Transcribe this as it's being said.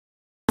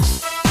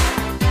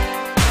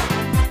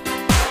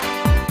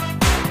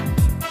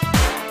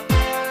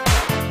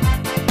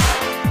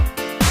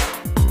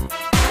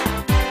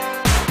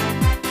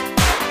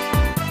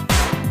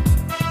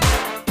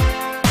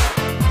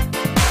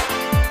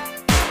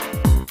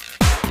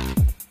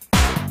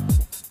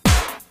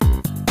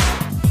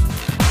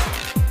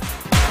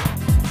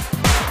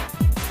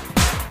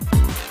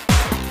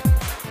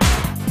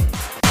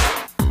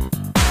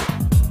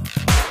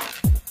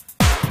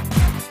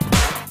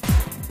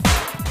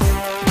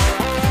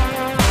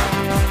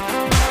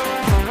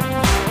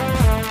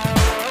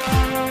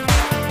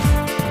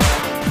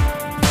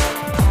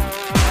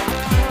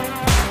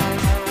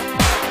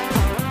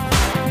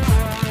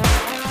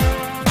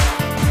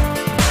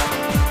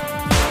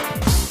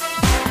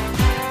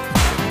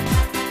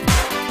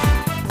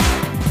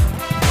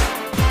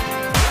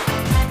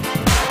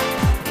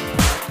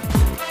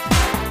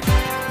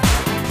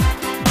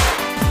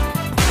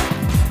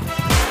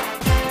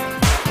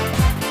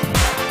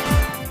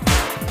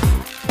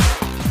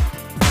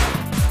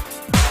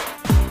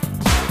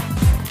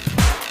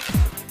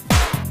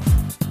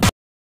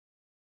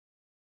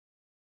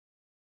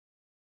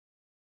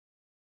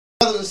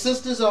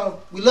sisters,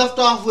 we left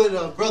off with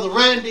Brother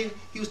Randy.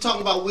 He was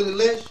talking about Willie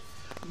Lynch.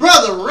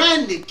 Brother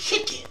Randy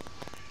kicking.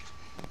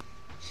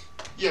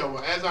 Yeah,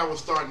 well, as I was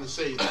starting to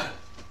say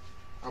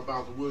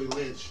about the Willie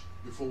Lynch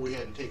before we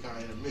had to take our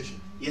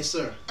intermission. Yes,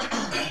 sir.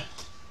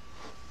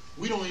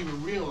 We don't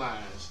even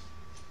realize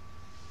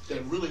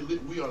that really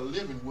we are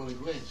living Willie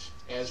Lynch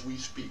as we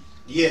speak.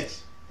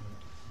 Yes.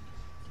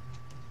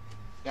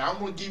 Now I'm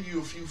going to give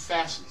you a few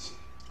facets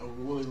of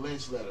the Willie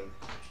Lynch letter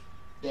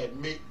that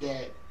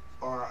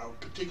are of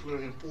particular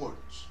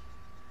importance.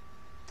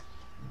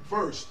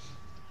 First,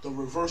 the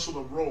reversal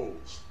of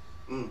roles.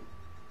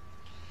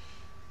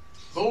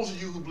 Those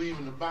of you who believe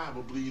in the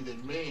Bible believe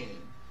that man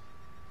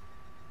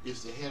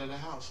is the head of the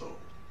household,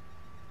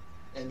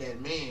 and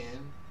that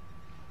man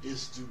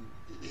his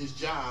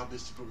job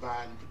is to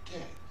provide and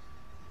protect.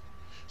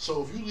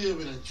 So if you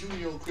live in a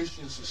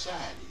Judeo-Christian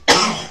society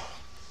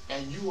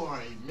and you are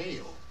a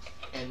male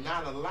and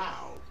not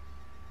allowed,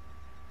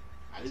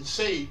 I didn't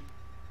say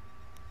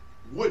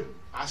wouldn't,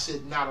 I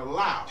said not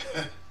allowed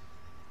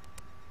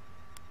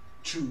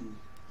to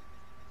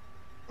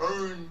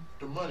earn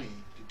the money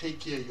to take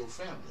care of your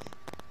family,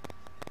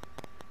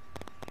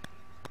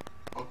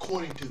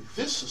 according to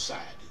this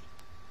society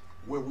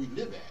where we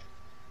live at,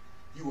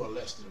 you are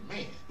less than a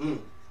man.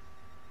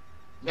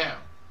 Now,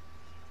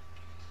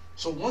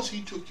 so once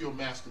he took your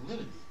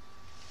masculinity,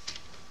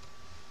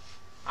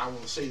 I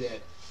want to say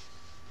that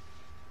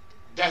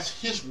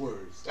that's his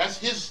words. That's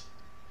his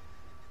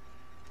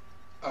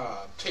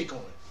take on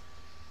it.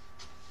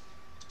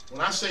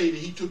 When I say that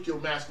he took your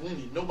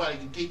masculinity, nobody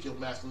can take your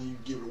masculinity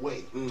and give it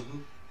away.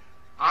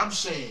 I'm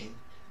saying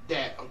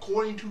that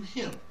according to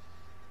him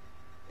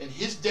and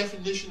his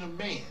definition of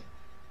man,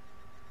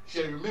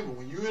 you got to remember,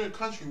 when you're in a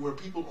country where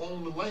people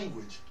own the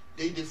language,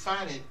 they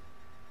define it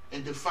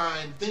and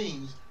define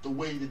things the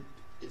way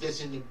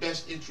that's in the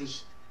best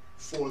interest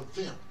for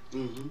them.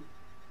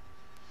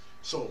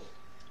 So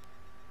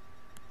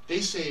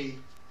they say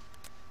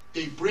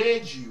they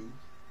bred you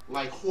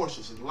like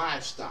horses and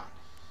livestock.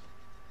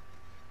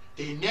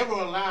 They never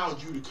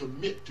allowed you to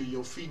commit to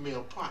your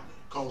female partner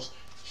because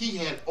he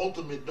had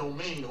ultimate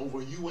domain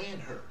over you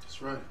and her.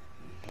 That's right.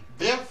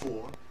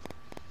 Therefore,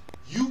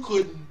 you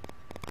couldn't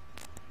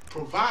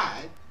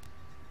provide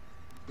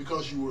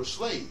because you were a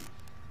slave.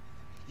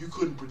 You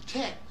couldn't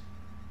protect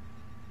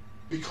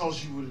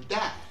because you would have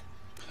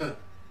died.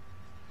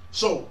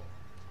 So,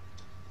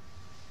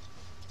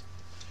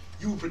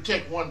 you would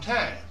protect one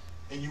time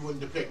and you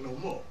wouldn't protect no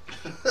more.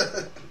 You know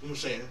what I'm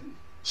saying?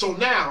 So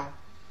now,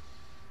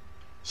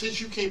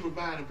 since you can't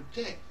provide and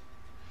protect,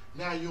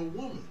 now your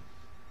woman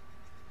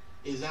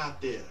is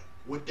out there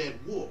with that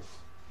wolf.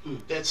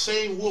 That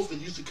same wolf that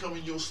used to come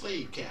in your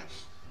slave cabin.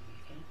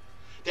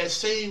 That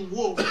same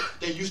wolf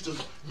that used to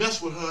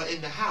mess with her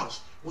in the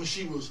house when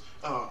she was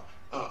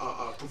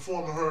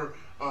performing her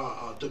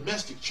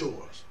domestic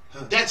chores.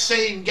 That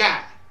same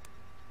guy,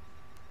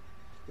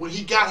 when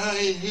he got her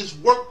in his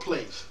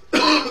workplace,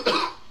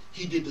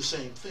 he did the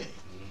same thing.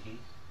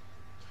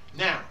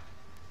 Now,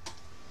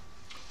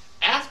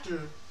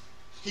 after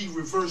he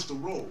reversed the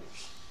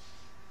roles,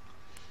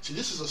 see,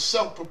 this is a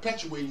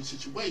self-perpetuating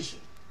situation,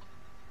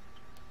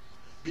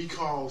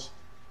 because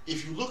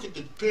if you look at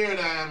the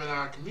paradigm in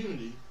our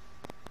community,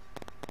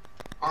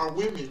 our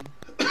women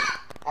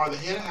are the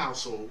head of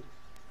household.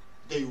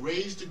 They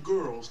raise the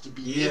girls to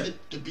be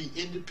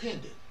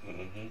independent,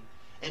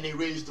 and they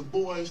raise the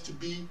boys to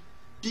be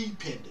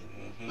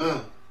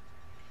dependent.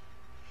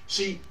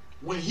 See,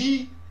 when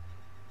he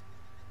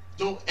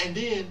don't, and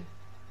then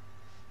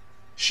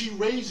she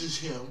raises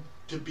him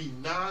to be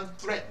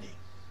non-threatening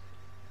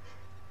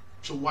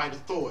to white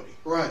authority.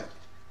 Right.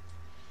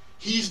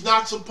 He's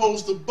not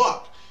supposed to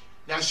buck.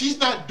 Now, she's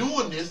not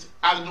doing this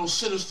out of no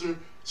sinister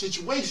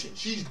situation.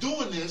 She's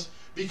doing this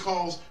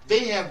because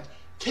they have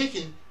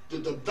taken,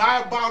 the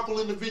diabolical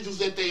individuals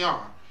that they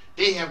are,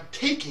 they have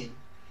taken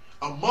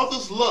a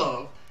mother's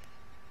love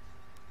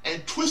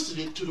and twisted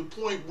it to the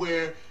point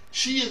where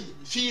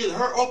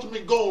her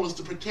ultimate goal is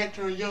to protect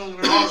her young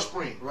and her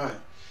offspring. Right.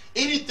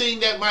 Anything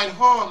that might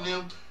harm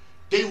them,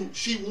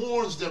 she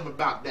warns them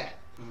about that.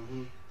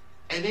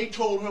 And they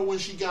told her when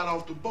she got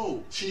off the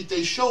boat.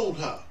 They showed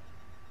her.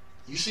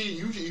 You see,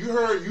 you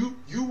heard,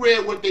 you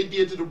read what they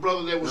did to the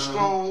brother that was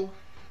strong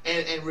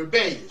and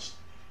rebellious.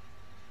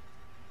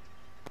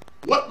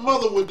 What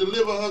mother would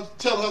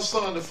tell her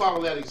son to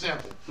follow that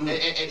example and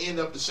end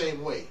up the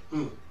same way?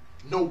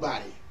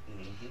 Nobody.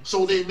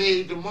 So they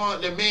made the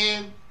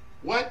man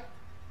what?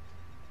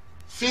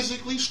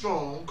 Physically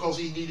strong because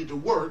he needed to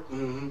work,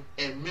 and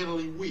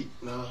mentally weak.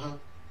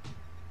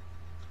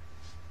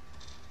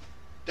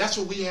 That's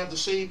what we have, the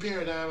same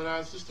paradigm in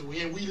our system.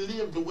 We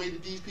live the way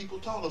that these people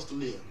taught us to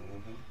live.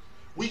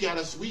 We got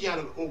a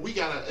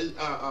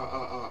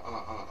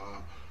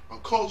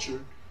culture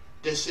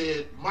that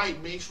said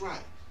might makes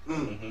right.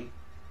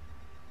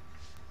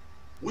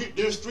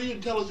 There's 3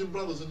 intelligent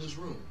brothers in this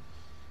room.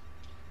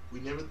 We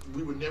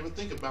would never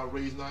think about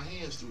raising our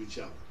hands to each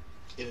other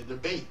in a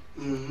debate.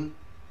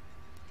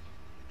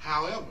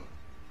 However,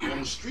 on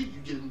the street you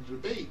get in a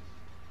debate,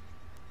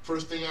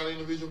 First thing out of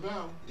individual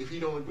vow, if he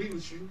don't agree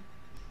with you,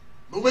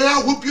 but man,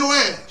 I'll whoop your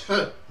ass.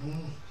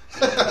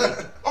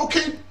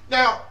 Okay,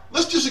 now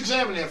let's just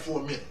examine that for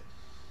a minute.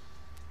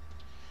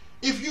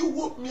 If you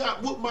whoop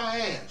my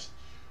ass,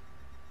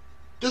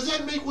 does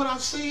that make what I'm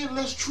saying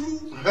less true?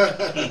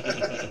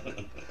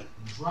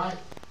 Right.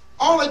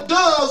 All it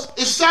does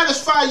is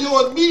satisfy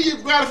your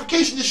immediate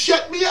gratification to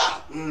shut me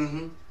up.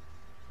 Mm-hmm.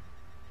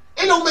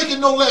 It don't make it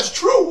no less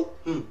true.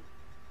 Mm.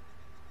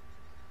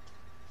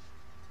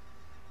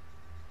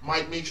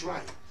 Might makes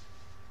right.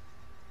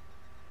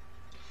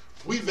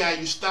 We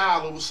value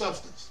style over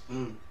substance.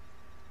 Mm.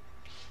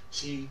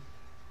 See,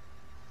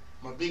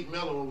 my big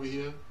mellow over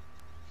here,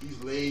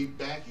 he's laid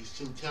back, he's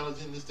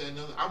intelligent, this, that, and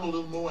the other. I'm a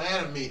little more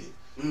animated.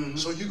 Mm-hmm.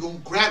 So you're going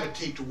to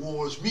gravitate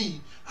towards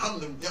me.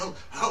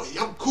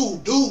 I'm cool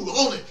dude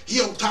on it. He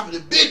on top of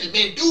the business,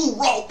 man. Dude,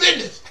 raw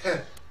business.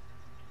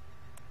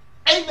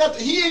 Ain't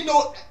nothing,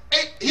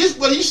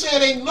 what he's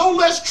saying ain't no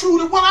less true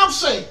than what I'm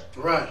saying.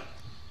 Right.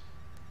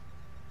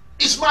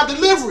 It's my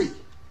delivery.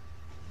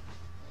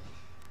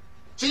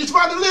 See, it's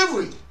my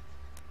delivery.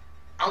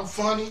 I'm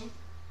funny.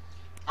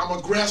 I'm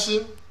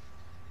aggressive.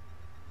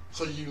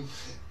 So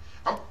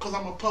because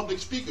I'm a public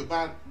speaker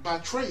by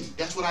trade.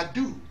 That's what I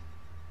do.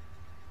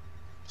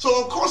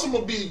 So of course I'm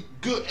gonna be a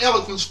good,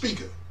 eloquent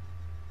speaker.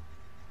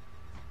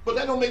 But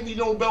that don't make me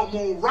no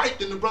more right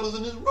than the brothers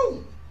in this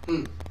room.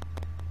 Mm.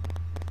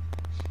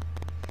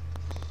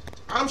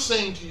 I'm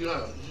saying to you,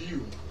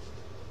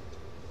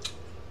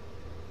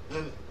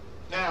 and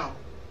now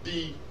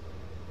the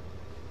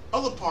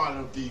other part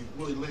of the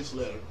Willie Lynch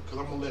letter, because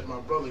I'm gonna let my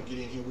brother get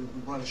in here.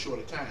 We're running short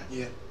of time.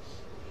 Yeah.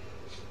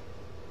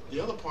 The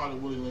other part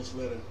of Willie Lynch's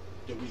letter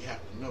that we have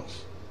to know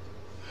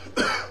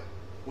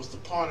was the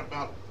part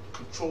about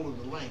controlling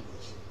the language.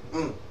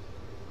 Mm.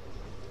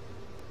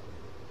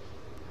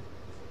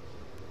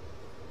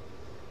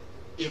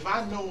 If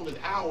I know that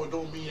hour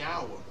don't mean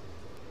hour,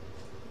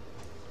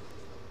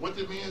 what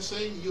did the man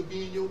say? You'll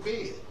be in your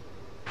bed.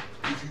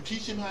 If you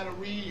teach him how to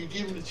read, you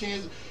give him the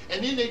chance.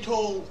 And then they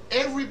told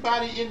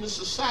everybody in the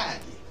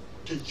society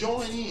to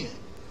join in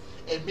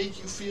and make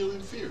you feel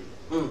inferior.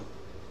 Mm.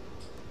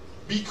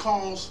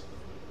 Because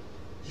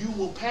you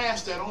will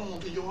pass that on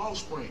to your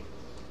offspring.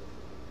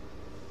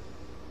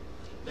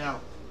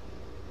 Now,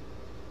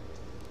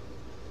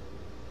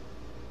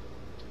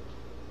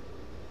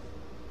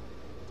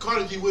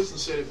 Carter G. Woodson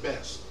said it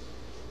best.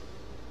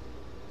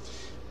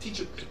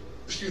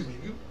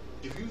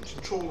 If you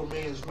control a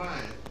man's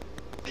mind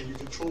and you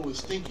control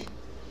his thinking,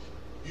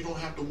 you don't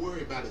have to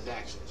worry about his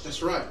actions.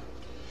 That's right.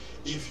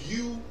 If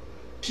you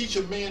teach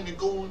a man to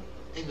go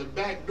in the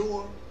back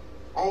door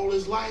all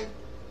his life,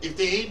 if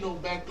there ain't no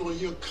back door,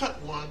 he'll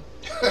cut one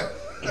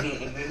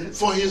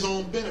for his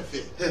own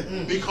benefit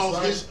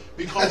because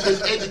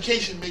his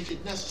education makes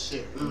it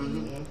necessary.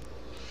 Mm-hmm.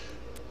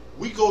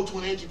 We go to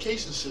an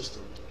education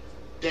system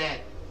that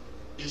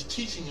is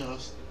teaching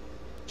us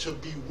to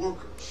be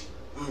workers.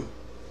 Mm.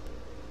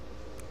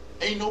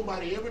 Ain't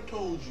nobody ever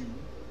told you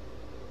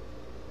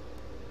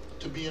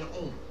to be an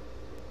owner.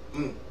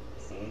 Mm.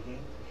 Mm-hmm.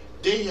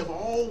 They have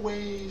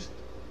always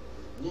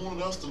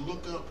wanted us to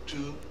look up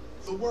to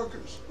the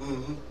workers.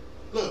 Mm-hmm.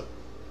 Look,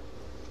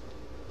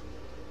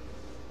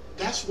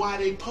 that's why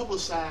they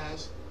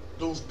publicize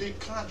those big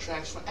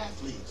contracts for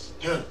athletes.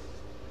 Yeah.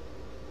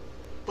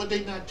 But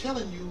they're not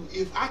telling you,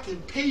 if I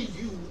can pay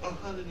you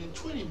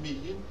 $120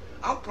 million,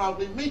 I'm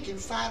probably making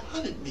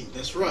 $500 million.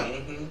 That's right.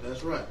 Mm-hmm.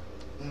 That's right.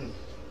 Mm.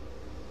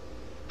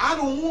 I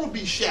don't want to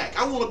be Shaq.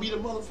 I want to be the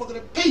motherfucker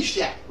that pays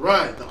Shaq.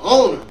 Right. The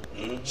owner.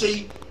 Mm-hmm.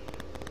 See,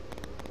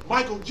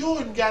 Michael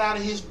Jordan got out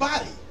of his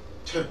body.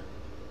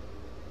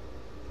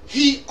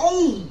 He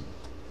owned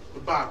the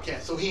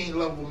Bobcats, so he ain't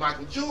loving with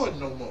Michael Jordan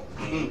no more.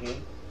 Mm-hmm.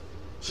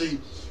 See,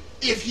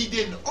 if he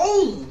didn't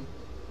own,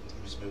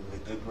 He was moving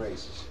with good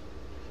graces.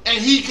 and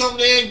he come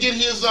there and get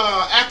his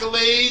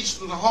accolades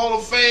from the Hall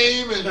of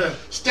Fame and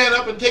stand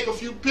up and take a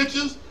few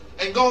pictures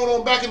and go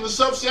on back in the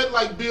subset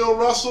like Bill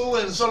Russell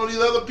and some of these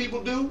other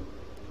people do,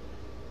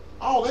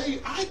 oh, they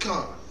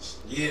icons,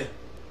 Yeah.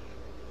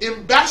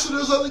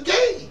 ambassadors of the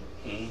game.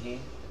 Mm-hmm.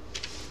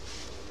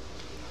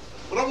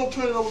 But I'm going to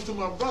turn it over to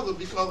my brother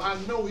because I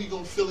know he's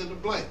going to fill in the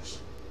blanks.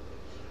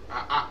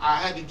 I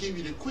had to give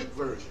you the quick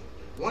version.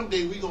 One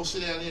day we're going to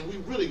sit down here and we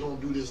really going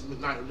to do this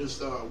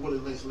Willie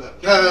Lynch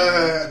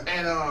letter.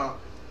 And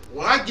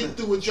when I get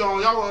through with y'all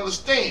will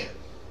understand.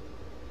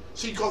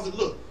 See, because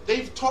look,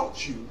 they've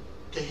taught you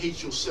to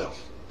hate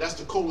yourself. That's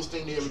the coldest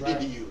thing they ever did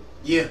to you.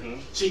 Yeah.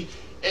 Mm-hmm. See,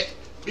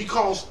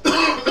 because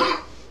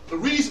the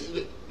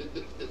reason,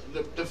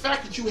 the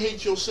fact that you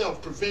hate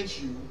yourself prevents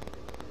you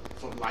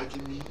from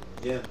liking me.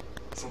 Yeah.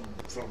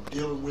 From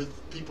dealing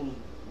with people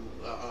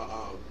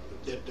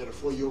that are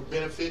for your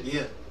benefit.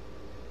 Yeah.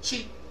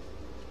 See,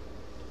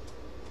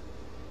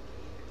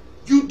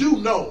 you do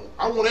know,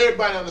 I want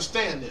everybody to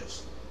understand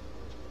this,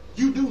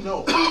 you do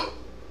know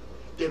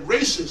that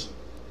racism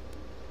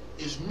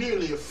is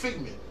merely a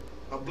figment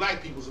of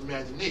black people's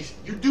imagination.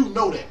 You do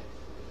know that.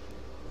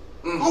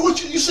 Mm. Oh,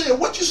 what you saying?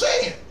 What you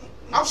saying?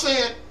 I'm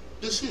saying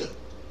this here.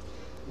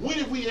 When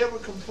did we ever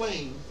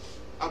complain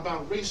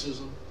about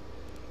racism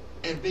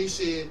and they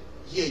said,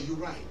 yeah, you're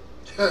right?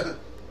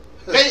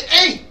 They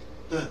ain't.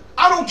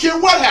 I don't care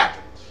what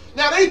happened.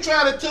 Now they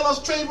trying to tell us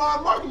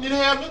Trayvon Martin didn't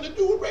have nothing to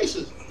do with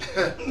racism.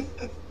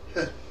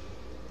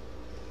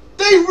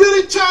 They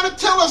really trying to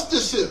tell us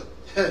this here.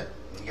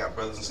 You got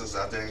brothers and sisters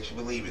out there that actually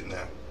believe it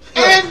now.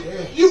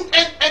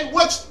 And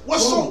what's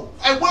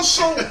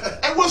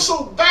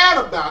so bad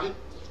about it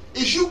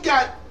is you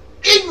got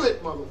ignorant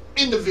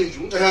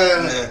individuals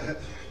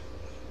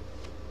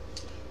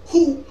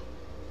who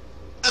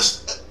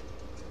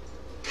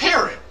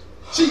parent.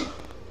 See,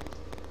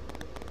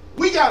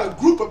 we got a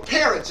group of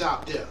parents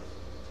out there.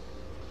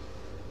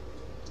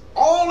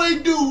 All they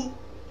do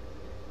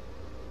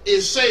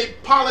is say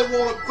Polly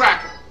want a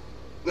cracker.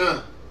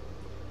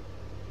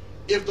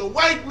 If the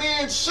white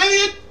man say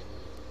it,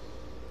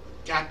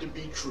 got to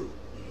be true.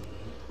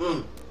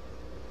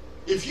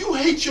 If you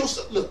hate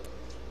yourself, look,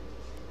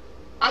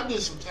 I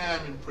did some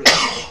time in prison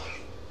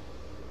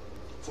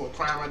for a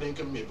crime I didn't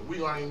commit, but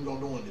we aren't even going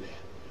to go into that.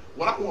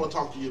 What I want to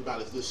talk to you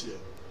about is this here,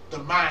 the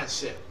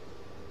mindset.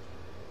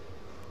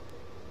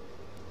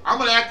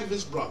 I'm an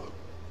activist brother.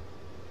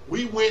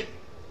 We went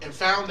and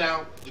found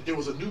out that there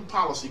was a new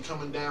policy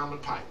coming down the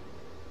pipe.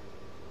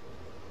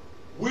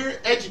 We're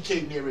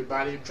educating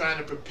everybody and trying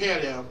to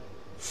prepare them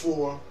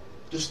for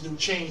this new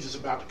change that's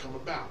about to come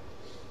about.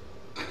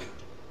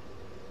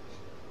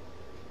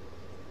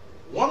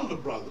 One of the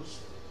brothers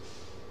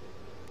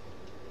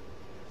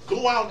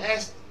go out and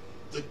ask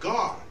the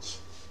guards,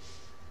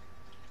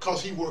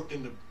 because he worked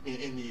in the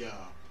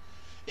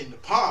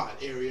pod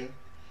area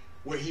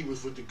where he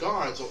was with the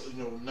guards,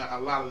 you know, not a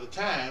lot of the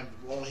time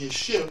on his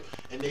shift,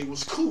 and they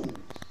was cool.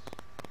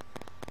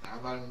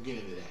 I'm not even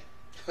getting into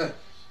that.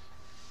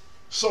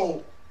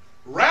 So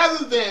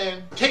rather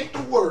than take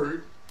the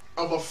word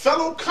of a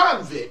fellow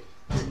convict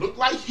who looked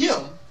like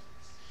him,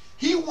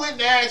 he went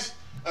and asked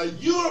a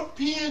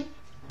European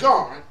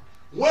guard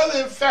whether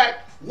in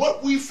fact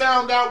what we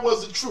found out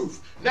was the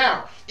truth.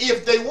 Now,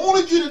 if they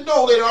wanted you to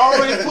know, they'd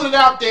already put it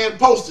out there and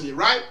posted it,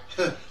 right?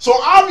 So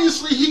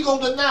obviously he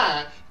gonna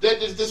deny that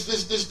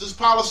this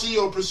policy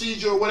or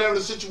procedure or whatever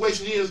the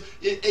situation is,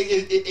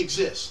 it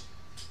exists.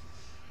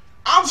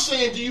 I'm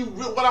saying to you,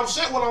 what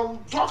I'm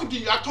talking to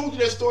you, I told you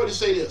that story to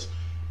say this.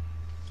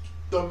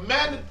 The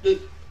man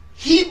that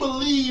he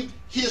believed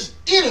his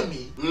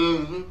enemy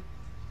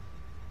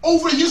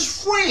over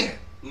his friend.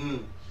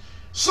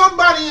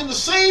 Somebody in the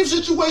same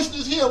situation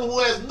as him who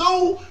has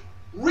no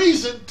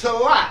reason to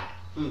lie.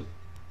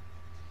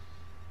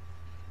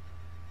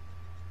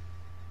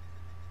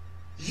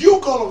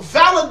 You're going to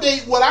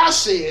validate what I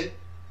said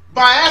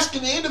by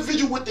asking the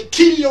individual with the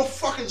key to your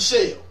fucking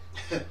cell.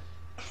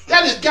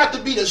 That has got to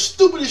be the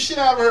stupidest shit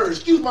I've ever heard.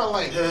 Excuse my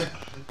language.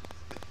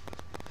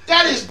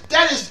 That is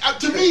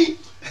to me,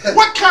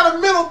 what kind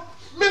of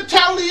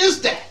mentality is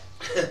that?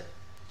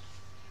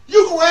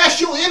 You're going to ask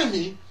your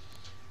enemy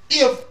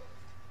if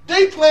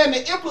they plan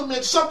to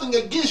implement something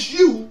against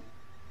you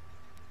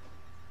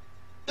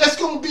that's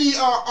going to be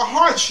a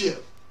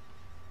hardship.